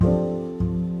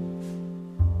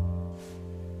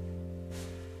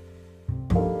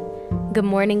Good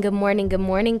morning, good morning, good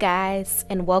morning, guys,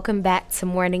 and welcome back to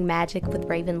Morning Magic with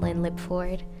Raven Lynn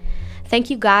Lipford. Thank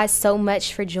you guys so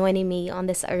much for joining me on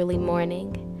this early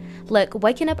morning. Look,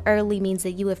 waking up early means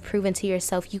that you have proven to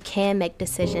yourself you can make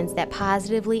decisions that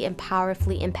positively and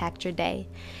powerfully impact your day.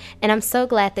 And I'm so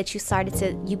glad that you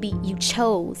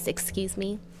chose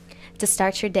to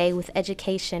start your day with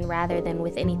education rather than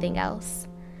with anything else.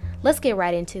 Let's get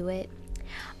right into it.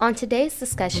 On today's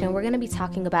discussion, we're going to be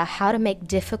talking about how to make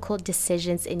difficult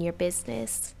decisions in your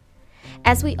business.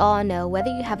 As we all know, whether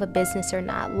you have a business or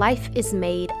not, life is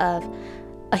made of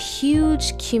a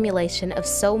huge accumulation of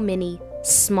so many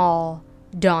small,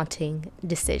 daunting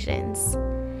decisions.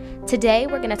 Today,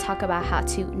 we're going to talk about how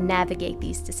to navigate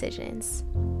these decisions.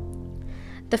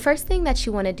 The first thing that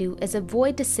you want to do is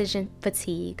avoid decision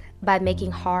fatigue by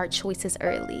making hard choices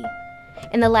early.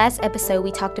 In the last episode,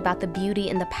 we talked about the beauty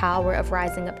and the power of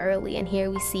rising up early, and here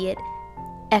we see it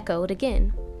echoed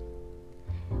again.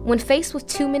 When faced with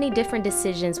too many different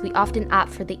decisions, we often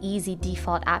opt for the easy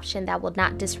default option that will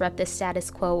not disrupt the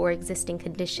status quo or existing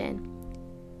condition.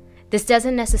 This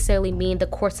doesn't necessarily mean the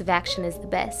course of action is the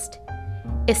best.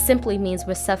 It simply means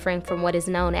we're suffering from what is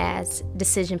known as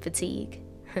decision fatigue.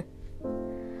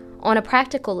 On a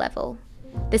practical level,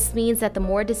 this means that the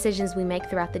more decisions we make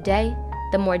throughout the day,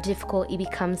 the more difficult it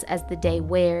becomes as the day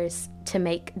wears to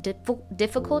make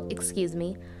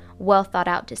well thought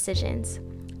out decisions,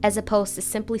 as opposed to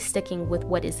simply sticking with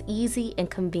what is easy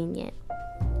and convenient,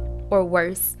 or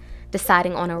worse,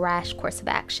 deciding on a rash course of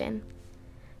action.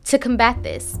 To combat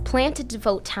this, plan to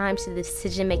devote time to the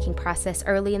decision-making process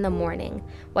early in the morning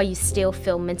while you still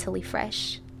feel mentally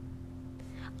fresh.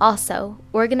 Also,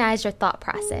 organize your thought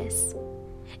process.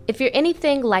 If you're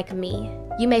anything like me,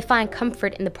 you may find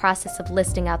comfort in the process of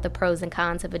listing out the pros and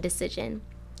cons of a decision.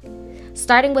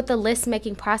 Starting with the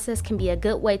list-making process can be a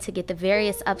good way to get the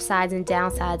various upsides and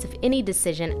downsides of any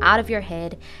decision out of your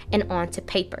head and onto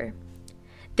paper.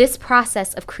 This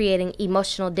process of creating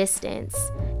emotional distance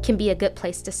can be a good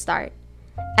place to start,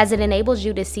 as it enables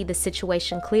you to see the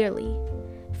situation clearly.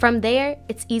 From there,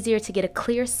 it's easier to get a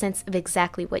clear sense of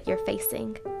exactly what you're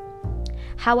facing.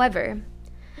 However,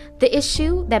 the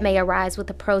issue that may arise with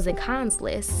the pros and cons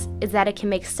list is that it can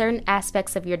make certain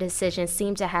aspects of your decision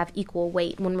seem to have equal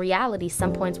weight, when in reality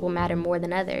some points will matter more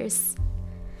than others.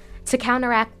 To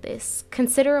counteract this,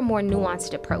 consider a more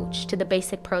nuanced approach to the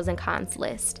basic pros and cons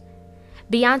list.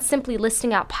 Beyond simply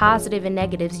listing out positive and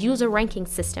negatives, use a ranking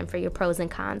system for your pros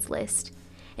and cons list,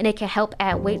 and it can help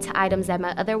add weight to items that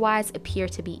might otherwise appear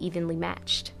to be evenly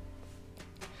matched.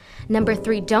 Number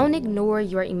 3, don't ignore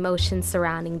your emotions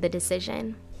surrounding the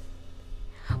decision.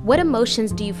 What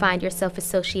emotions do you find yourself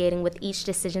associating with each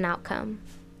decision outcome?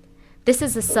 This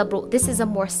is a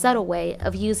more subtle way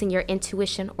of using your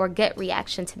intuition or gut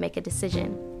reaction to make a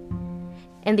decision.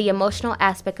 And the emotional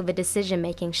aspect of a decision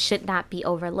making should not be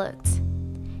overlooked.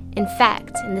 In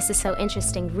fact, and this is so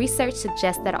interesting, research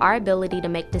suggests that our ability to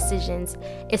make decisions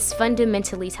is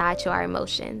fundamentally tied to our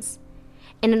emotions.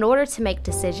 And in order to make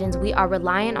decisions, we are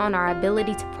reliant on our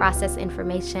ability to process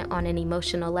information on an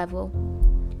emotional level.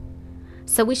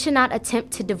 So we should not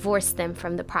attempt to divorce them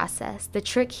from the process. The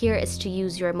trick here is to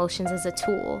use your emotions as a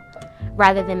tool,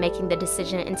 rather than making the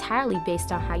decision entirely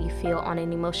based on how you feel on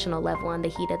an emotional level in the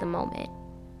heat of the moment.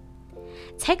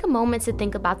 Take a moment to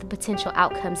think about the potential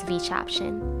outcomes of each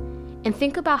option, and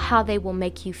think about how they will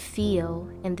make you feel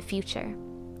in the future.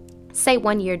 Say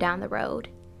 1 year down the road.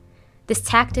 This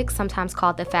tactic, sometimes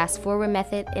called the fast-forward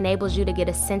method, enables you to get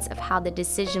a sense of how the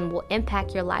decision will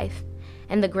impact your life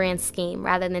in the grand scheme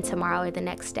rather than tomorrow or the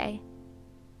next day.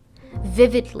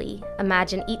 Vividly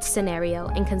imagine each scenario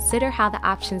and consider how the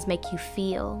options make you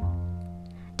feel.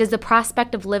 Does the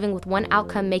prospect of living with one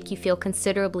outcome make you feel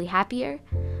considerably happier,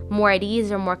 more at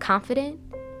ease, or more confident?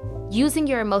 Using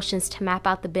your emotions to map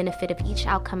out the benefit of each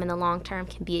outcome in the long term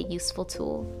can be a useful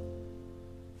tool.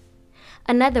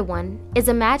 Another one is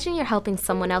imagine you're helping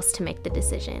someone else to make the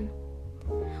decision.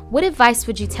 What advice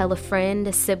would you tell a friend,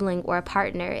 a sibling, or a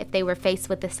partner if they were faced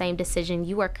with the same decision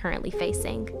you are currently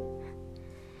facing?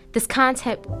 This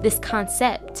concept,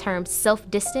 termed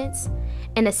self-distance,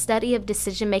 in a study of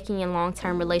decision-making in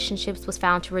long-term relationships, was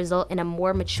found to result in a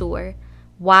more mature,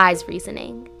 wise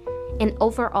reasoning, and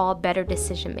overall better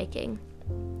decision-making.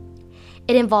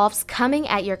 It involves coming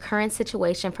at your current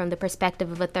situation from the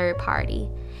perspective of a third party,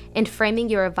 and framing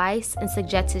your advice and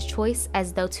suggested choice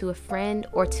as though to a friend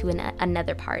or to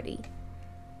another party.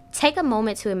 Take a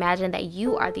moment to imagine that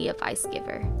you are the advice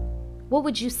giver. What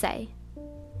would you say?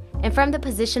 And from the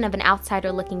position of an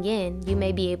outsider looking in, you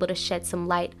may be able to shed some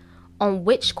light on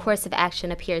which course of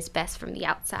action appears best from the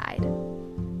outside.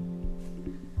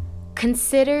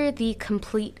 Consider the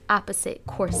complete opposite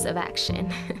course of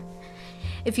action.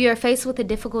 If you are faced with a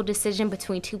difficult decision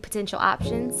between two potential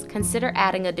options, consider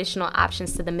adding additional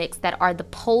options to the mix that are the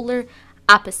polar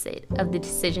opposite of the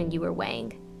decision you are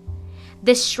weighing.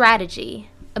 This strategy,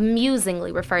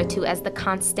 amusingly referred to as the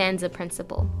Constanza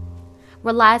principle,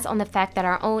 relies on the fact that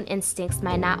our own instincts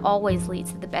may not always lead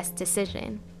to the best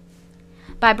decision.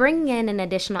 By bringing in an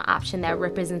additional option that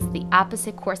represents the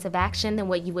opposite course of action than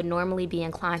what you would normally be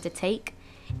inclined to take,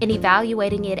 and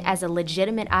evaluating it as a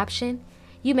legitimate option,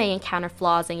 you may encounter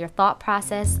flaws in your thought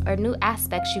process or new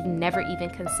aspects you've never even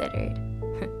considered.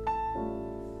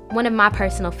 One of my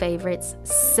personal favorites,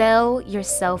 sell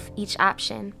yourself each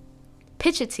option.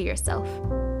 Pitch it to yourself.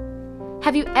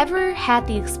 Have you ever had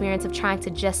the experience of trying to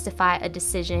justify a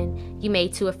decision you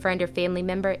made to a friend or family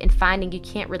member and finding you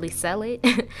can't really sell it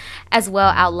as well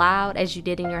out loud as you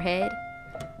did in your head?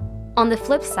 On the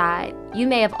flip side, you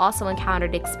may have also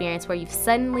encountered an experience where you've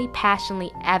suddenly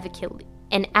passionately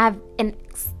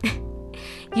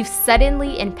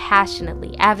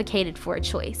advocated for a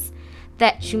choice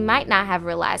that you might not have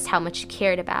realized how much you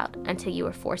cared about until you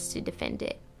were forced to defend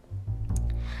it.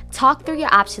 Talk through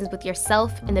your options with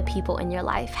yourself and the people in your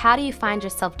life. How do you find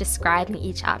yourself describing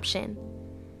each option?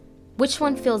 Which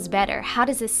one feels better? How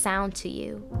does it sound to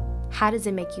you? How does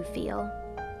it make you feel?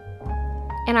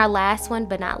 And our last one,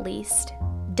 but not least,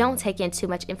 don't take in too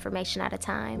much information at a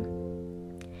time.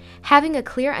 Having a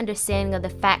clear understanding of the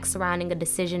facts surrounding a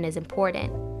decision is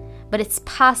important, but it's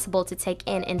possible to take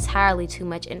in entirely too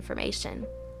much information.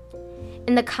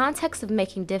 In the context of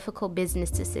making difficult business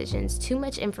decisions, too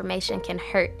much information can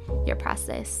hurt your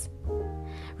process.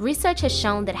 Research has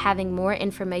shown that having more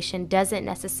information doesn't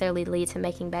necessarily lead to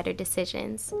making better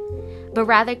decisions, but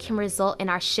rather can result in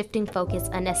our shifting focus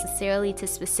unnecessarily to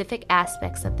specific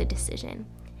aspects of the decision,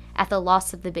 at the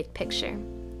loss of the big picture.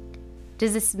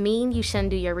 Does this mean you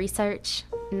shouldn't do your research?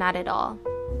 Not at all.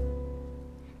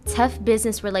 Tough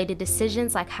business-related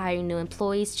decisions like hiring new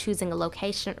employees, choosing a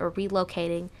location, or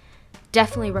relocating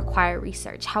definitely require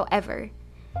research. However,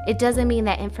 it doesn't mean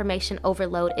that information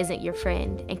overload isn't your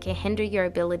friend and can hinder your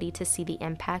ability to see the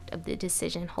impact of the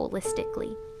decision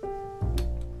holistically.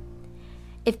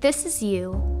 If this is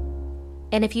you,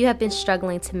 and if you have been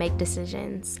struggling to make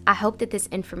decisions, I hope that this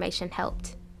information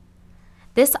helped.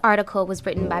 This article was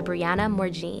written by Brianna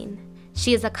Morgine.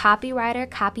 She is a copywriter,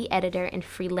 copy editor, and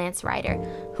freelance writer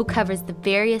who covers the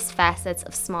various facets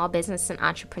of small business and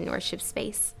entrepreneurship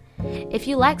space. If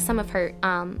you like some of her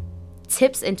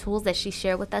tips and tools that she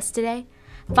shared with us today,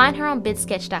 find her on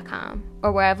bidsketch.com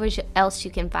or wherever else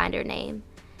you can find her name.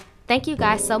 Thank you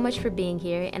guys so much for being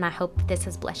here, and I hope this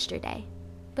has blessed your day.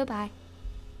 Bye-bye.